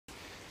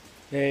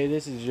Hey,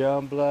 this is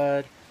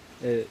Youngblood.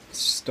 It's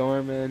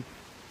storming.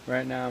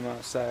 Right now I'm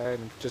outside.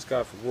 I just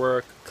got from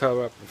work,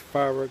 cover up with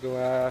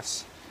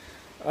fiberglass.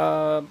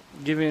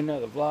 Give me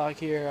another vlog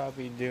here. I'll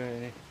be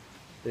doing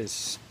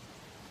this.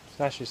 It's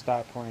actually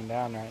stopped pouring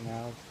down right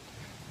now.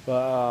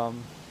 But,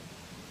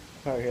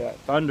 probably hear that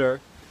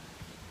thunder.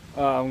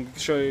 I'm going to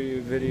show you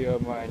a video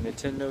of my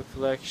Nintendo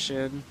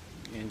collection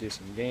and do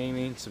some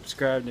gaming.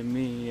 Subscribe to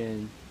me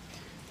and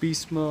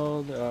Beast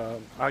Mode.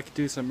 I could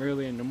do some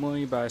early in the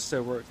morning, but I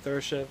still work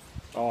third shift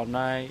all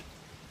night.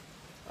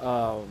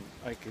 I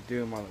could do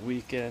them on the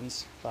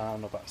weekends, but I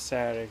don't know about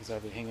Saturday because I'll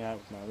be hanging out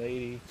with my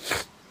lady.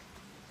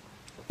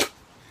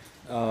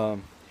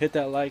 Hit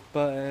that like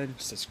button,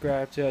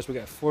 subscribe to us. We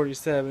got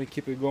 47,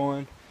 keep it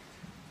going.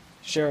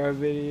 Share our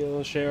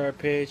videos, share our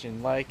page,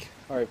 and like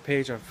our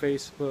page on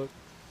Facebook.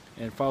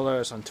 And follow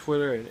us on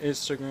Twitter and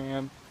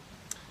Instagram.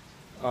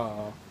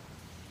 Uh,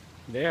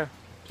 yeah,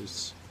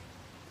 just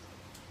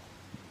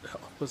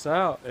help us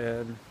out,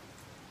 and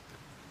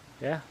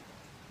yeah,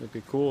 it'd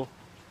be cool.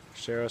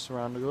 Share us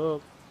around the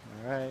globe.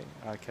 Alright,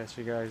 I'll catch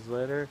you guys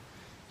later.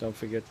 Don't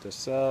forget to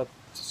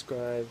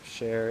subscribe,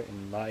 share,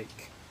 and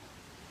like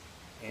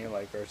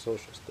our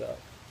social stuff.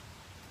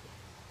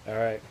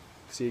 Alright,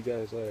 see you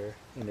guys later.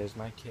 And there's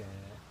my cat.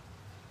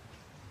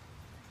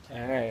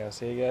 Alright, I'll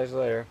see you guys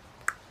later.